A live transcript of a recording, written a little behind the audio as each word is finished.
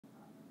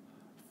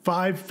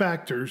5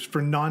 factors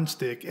for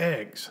nonstick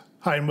eggs.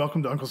 Hi and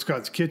welcome to Uncle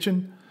Scott's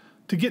Kitchen.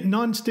 To get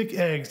nonstick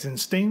eggs in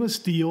stainless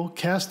steel,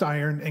 cast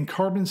iron, and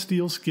carbon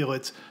steel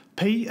skillets,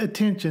 pay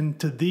attention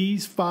to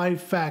these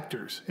 5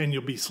 factors and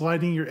you'll be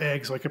sliding your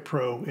eggs like a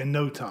pro in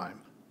no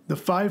time. The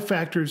 5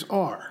 factors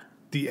are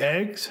the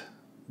eggs,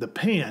 the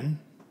pan,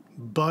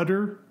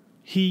 butter,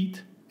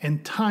 heat,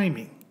 and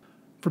timing.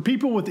 For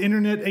people with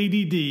internet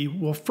ADD,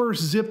 we'll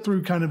first zip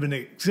through kind of an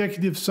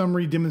executive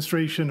summary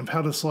demonstration of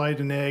how to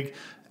slide an egg.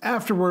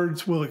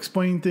 Afterwards, we'll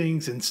explain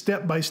things in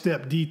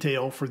step-by-step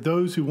detail for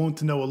those who want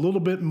to know a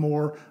little bit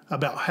more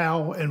about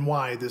how and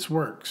why this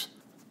works.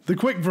 The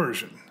quick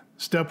version.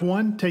 Step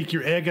 1, take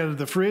your egg out of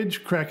the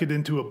fridge, crack it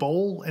into a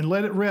bowl, and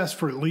let it rest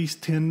for at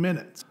least 10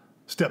 minutes.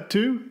 Step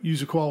 2,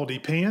 use a quality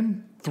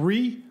pan.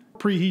 3,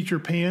 preheat your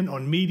pan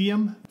on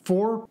medium.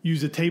 4,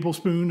 use a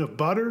tablespoon of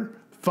butter.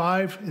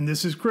 5, and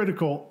this is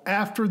critical,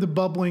 after the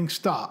bubbling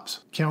stops,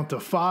 count to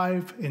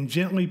 5 and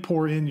gently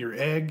pour in your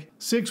egg.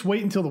 6,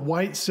 wait until the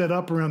whites set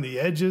up around the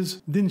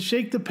edges, then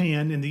shake the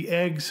pan and the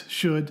eggs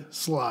should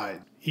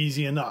slide.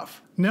 Easy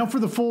enough. Now for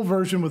the full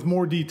version with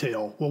more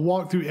detail, we'll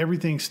walk through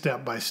everything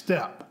step by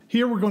step.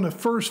 Here we're going to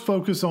first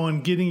focus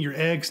on getting your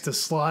eggs to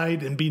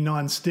slide and be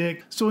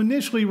non-stick, so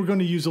initially we're going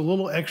to use a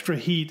little extra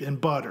heat and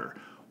butter.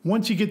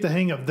 Once you get the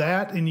hang of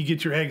that and you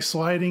get your eggs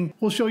sliding,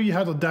 we'll show you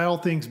how to dial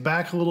things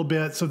back a little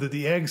bit so that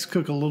the eggs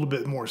cook a little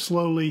bit more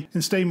slowly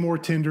and stay more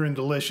tender and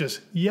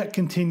delicious, yet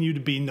continue to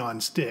be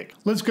non-stick.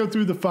 Let's go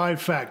through the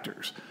 5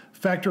 factors.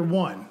 Factor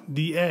 1,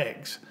 the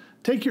eggs.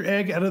 Take your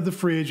egg out of the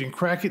fridge and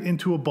crack it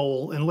into a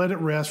bowl and let it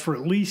rest for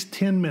at least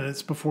 10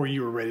 minutes before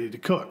you are ready to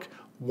cook.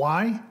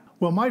 Why?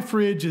 Well, my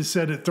fridge is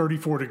set at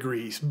 34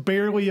 degrees,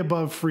 barely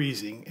above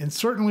freezing, and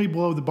certainly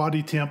below the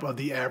body temp of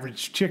the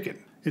average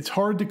chicken. It's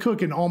hard to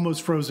cook an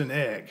almost frozen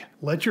egg.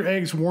 Let your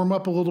eggs warm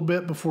up a little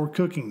bit before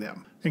cooking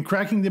them. And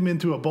cracking them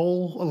into a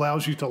bowl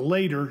allows you to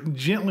later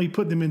gently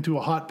put them into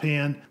a hot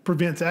pan,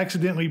 prevents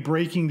accidentally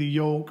breaking the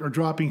yolk or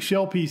dropping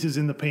shell pieces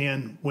in the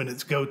pan when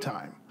it's go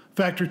time.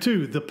 Factor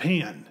 2, the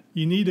pan.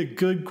 You need a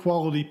good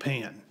quality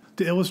pan.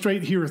 To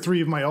illustrate, here are 3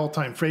 of my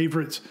all-time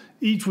favorites,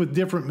 each with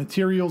different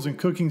materials and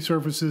cooking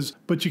surfaces,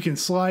 but you can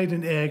slide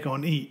an egg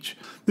on each.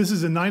 This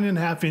is a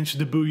 9.5-inch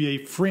de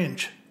Bouillé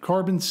French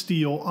carbon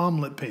steel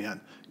omelet pan.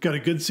 Got a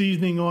good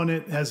seasoning on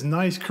it, has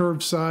nice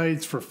curved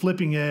sides for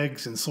flipping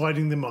eggs and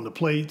sliding them onto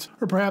plates,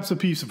 or perhaps a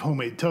piece of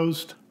homemade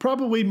toast.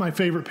 Probably my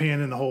favorite pan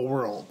in the whole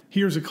world.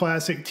 Here's a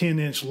classic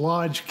 10-inch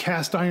Lodge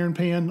cast iron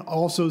pan,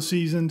 also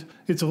seasoned.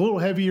 It's a little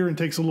heavier and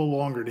takes a little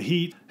longer to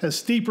heat, has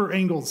steeper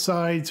angled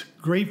sides,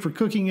 great for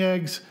cooking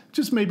eggs,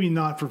 just maybe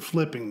not for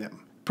flipping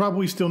them.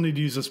 Probably still need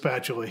to use a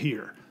spatula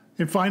here.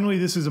 And finally,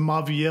 this is a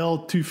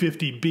Mauviel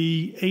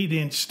 250B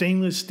 8-inch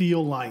stainless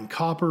steel lined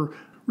copper.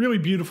 Really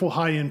beautiful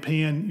high-end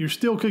pan. You're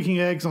still cooking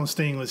eggs on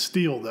stainless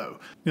steel though.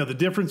 Now the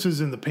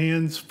differences in the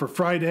pans, for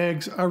fried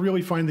eggs, I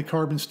really find the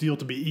carbon steel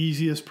to be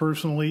easiest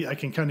personally. I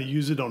can kind of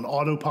use it on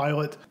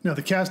autopilot. Now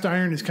the cast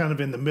iron is kind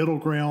of in the middle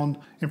ground,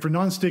 and for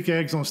non-stick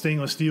eggs on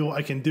stainless steel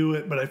I can do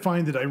it, but I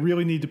find that I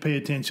really need to pay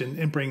attention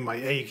and bring my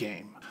A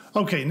game.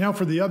 Okay, now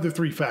for the other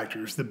 3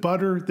 factors, the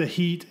butter, the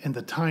heat, and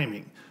the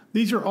timing.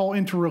 These are all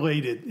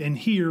interrelated, and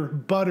here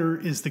butter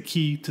is the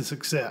key to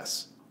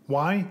success.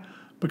 Why?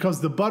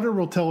 Because the butter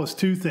will tell us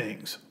 2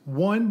 things.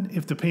 1,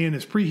 if the pan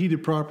is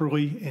preheated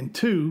properly, and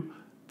 2,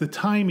 the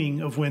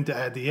timing of when to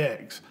add the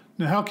eggs.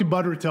 Now how can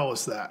butter tell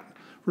us that?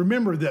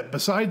 Remember that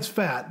besides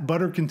fat,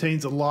 butter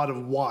contains a lot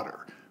of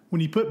water. When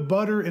you put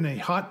butter in a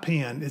hot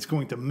pan, it's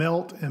going to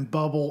melt and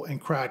bubble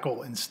and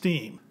crackle and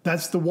steam.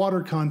 That's the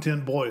water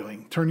content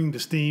boiling, turning to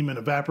steam and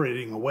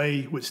evaporating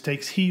away, which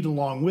takes heat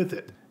along with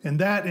it. And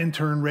that in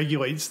turn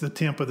regulates the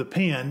temp of the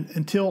pan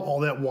until all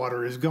that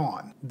water is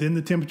gone. Then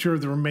the temperature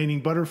of the remaining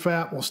butter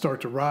fat will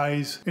start to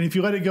rise, and if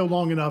you let it go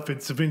long enough,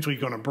 it's eventually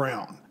going to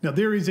brown. Now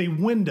there is a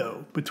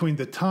window between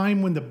the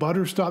time when the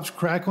butter stops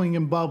crackling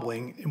and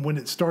bubbling and when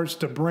it starts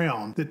to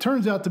brown that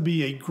turns out to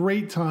be a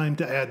great time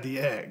to add the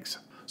eggs.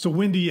 So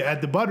when do you add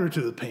the butter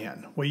to the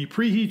pan? Well, you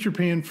preheat your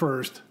pan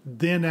first,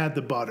 then add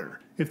the butter.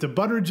 If the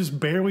butter just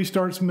barely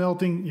starts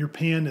melting, your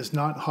pan is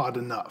not hot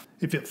enough.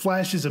 If it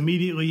flashes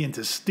immediately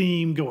into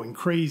steam going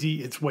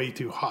crazy, it's way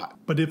too hot.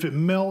 But if it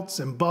melts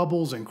and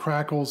bubbles and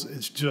crackles,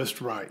 it's just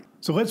right.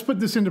 So let's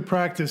put this into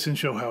practice and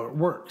show how it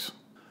works.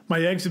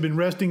 My eggs have been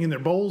resting in their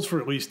bowls for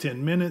at least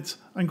 10 minutes.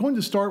 I'm going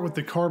to start with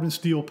the carbon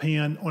steel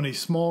pan on a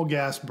small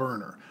gas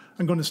burner.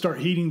 I'm going to start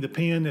heating the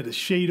pan at a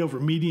shade over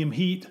medium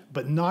heat,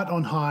 but not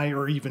on high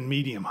or even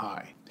medium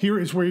high. Here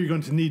is where you're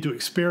going to need to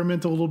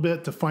experiment a little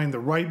bit to find the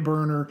right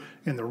burner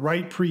and the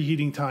right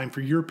preheating time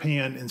for your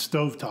pan and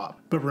stovetop.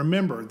 But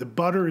remember, the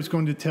butter is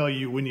going to tell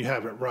you when you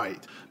have it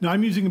right. Now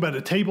I'm using about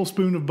a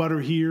tablespoon of butter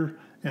here,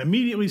 and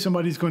immediately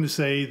somebody's going to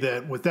say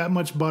that with that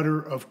much butter,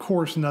 of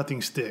course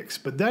nothing sticks.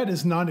 But that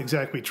is not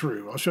exactly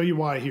true. I'll show you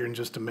why here in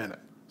just a minute.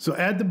 So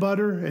add the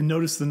butter and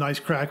notice the nice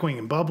crackling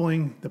and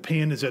bubbling. The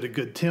pan is at a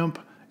good temp.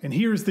 And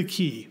here's the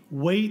key,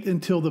 wait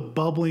until the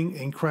bubbling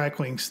and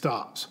crackling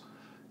stops.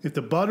 If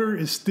the butter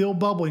is still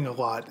bubbling a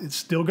lot, it's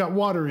still got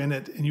water in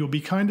it, and you'll be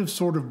kind of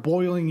sort of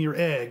boiling your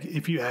egg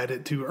if you add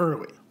it too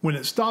early. When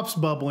it stops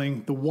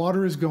bubbling, the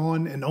water is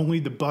gone and only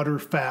the butter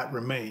fat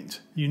remains.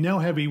 You now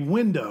have a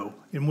window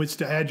in which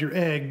to add your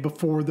egg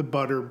before the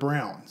butter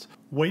browns.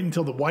 Wait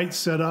until the whites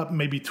set up,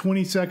 maybe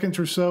 20 seconds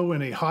or so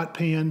in a hot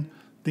pan,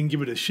 then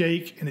give it a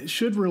shake and it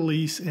should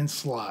release and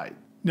slide.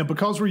 Now,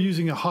 because we're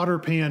using a hotter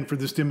pan for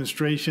this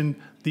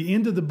demonstration, the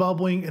end of the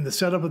bubbling and the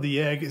setup of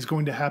the egg is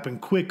going to happen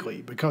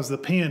quickly because the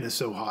pan is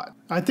so hot.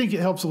 I think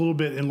it helps a little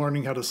bit in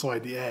learning how to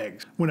slide the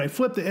eggs. When I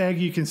flip the egg,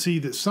 you can see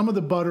that some of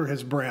the butter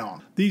has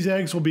browned. These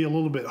eggs will be a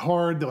little bit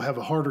hard, they'll have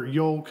a harder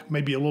yolk,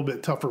 maybe a little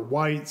bit tougher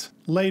whites.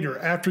 Later,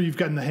 after you've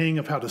gotten the hang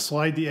of how to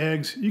slide the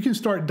eggs, you can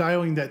start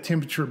dialing that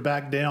temperature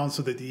back down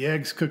so that the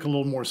eggs cook a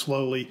little more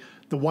slowly,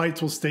 the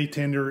whites will stay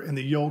tender, and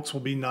the yolks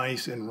will be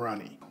nice and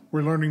runny.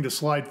 We're learning to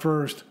slide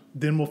first,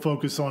 then we'll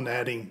focus on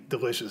adding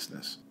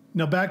deliciousness.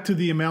 Now back to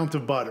the amount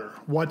of butter.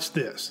 Watch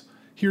this.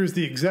 Here's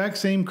the exact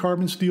same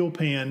carbon steel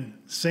pan,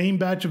 same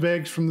batch of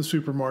eggs from the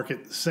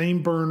supermarket,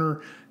 same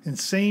burner, and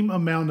same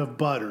amount of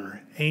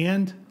butter.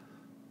 And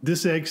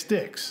this egg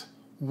sticks.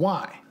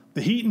 Why?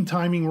 The heat and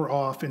timing were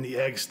off and the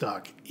egg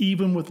stuck,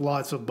 even with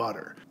lots of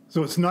butter.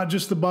 So it's not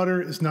just the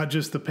butter, it's not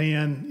just the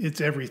pan, it's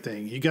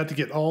everything. You got to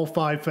get all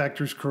 5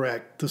 factors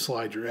correct to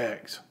slide your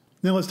eggs.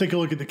 Now let's take a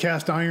look at the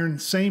cast iron,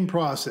 same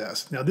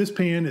process. Now this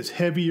pan is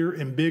heavier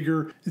and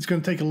bigger. It's going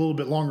to take a little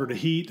bit longer to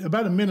heat,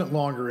 about a minute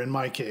longer in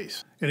my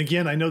case. And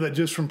again, I know that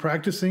just from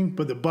practicing,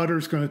 but the butter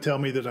is going to tell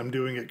me that I'm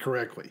doing it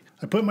correctly.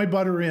 I put my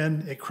butter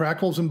in, it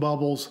crackles and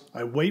bubbles.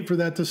 I wait for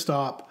that to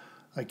stop.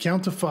 I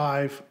count to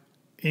 5,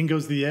 in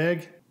goes the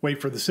egg,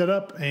 wait for the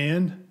setup,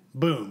 and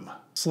boom,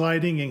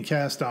 sliding in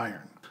cast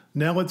iron.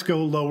 Now let's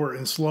go lower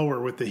and slower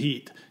with the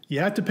heat. You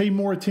have to pay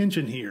more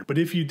attention here, but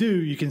if you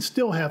do, you can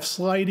still have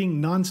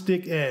sliding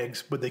non-stick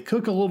eggs, but they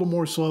cook a little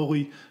more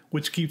slowly,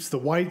 which keeps the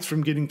whites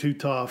from getting too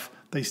tough.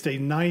 They stay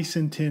nice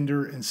and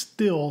tender and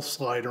still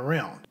slide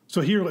around. So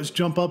here, let's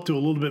jump up to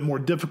a little bit more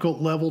difficult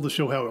level to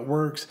show how it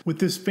works. With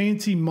this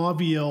fancy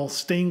Mauviel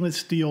stainless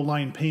steel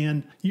lined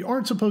pan, you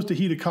aren't supposed to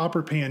heat a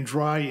copper pan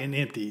dry and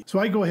empty. So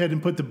I go ahead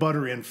and put the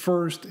butter in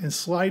first and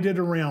slide it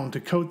around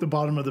to coat the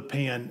bottom of the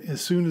pan as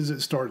soon as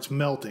it starts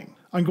melting.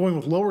 I'm going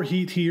with lower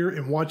heat here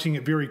and watching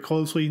it very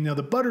closely. Now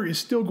the butter is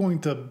still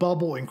going to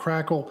bubble and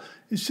crackle.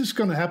 It's just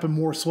going to happen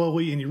more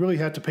slowly, and you really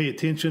have to pay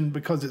attention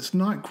because it's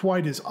not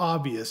quite as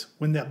obvious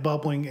when that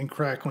bubbling and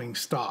crackling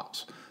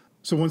stops.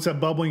 So once that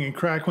bubbling and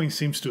crackling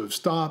seems to have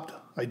stopped,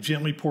 I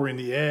gently pour in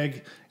the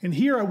egg, and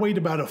here I wait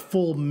about a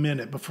full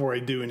minute before I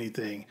do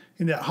anything.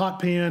 In that hot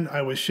pan,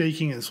 I was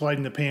shaking and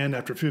sliding the pan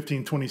after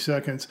 15-20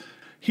 seconds.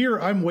 Here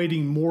I'm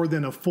waiting more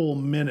than a full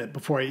minute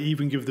before I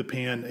even give the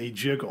pan a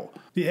jiggle.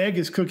 The egg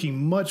is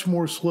cooking much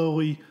more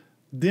slowly,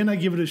 then I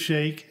give it a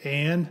shake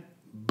and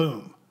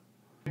boom.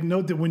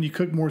 Note that when you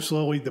cook more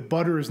slowly, the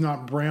butter is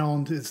not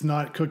browned, it's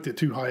not cooked at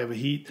too high of a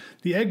heat.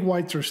 The egg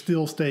whites are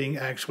still staying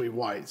actually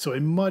white, so a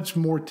much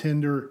more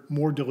tender,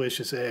 more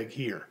delicious egg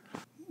here.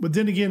 But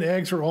then again,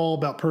 eggs are all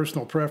about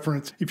personal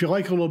preference. If you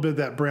like a little bit of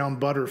that brown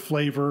butter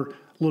flavor,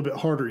 a little bit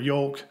harder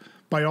yolk,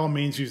 by all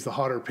means use the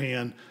hotter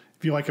pan.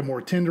 If you like a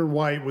more tender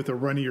white with a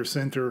runnier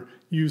center,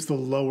 use the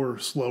lower,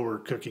 slower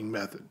cooking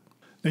method.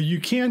 Now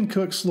you can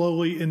cook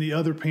slowly in the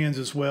other pans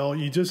as well,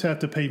 you just have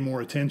to pay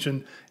more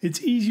attention.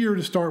 It's easier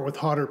to start with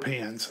hotter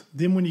pans.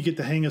 Then when you get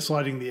the hang of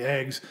sliding the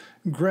eggs,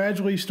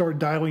 gradually start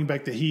dialing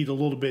back the heat a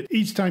little bit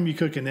each time you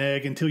cook an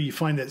egg until you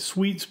find that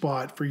sweet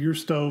spot for your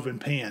stove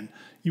and pan.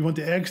 You want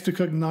the eggs to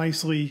cook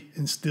nicely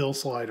and still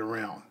slide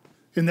around.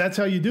 And that's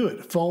how you do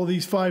it. Follow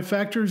these 5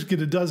 factors,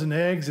 get a dozen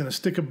eggs and a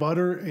stick of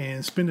butter,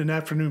 and spend an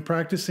afternoon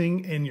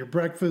practicing, and your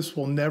breakfast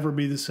will never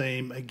be the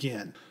same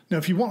again. Now,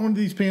 if you want one of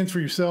these pans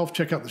for yourself,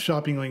 check out the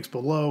shopping links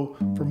below.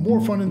 For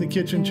more fun in the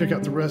kitchen, check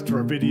out the rest of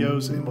our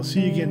videos, and we'll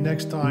see you again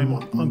next time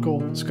on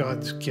Uncle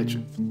Scott's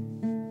Kitchen.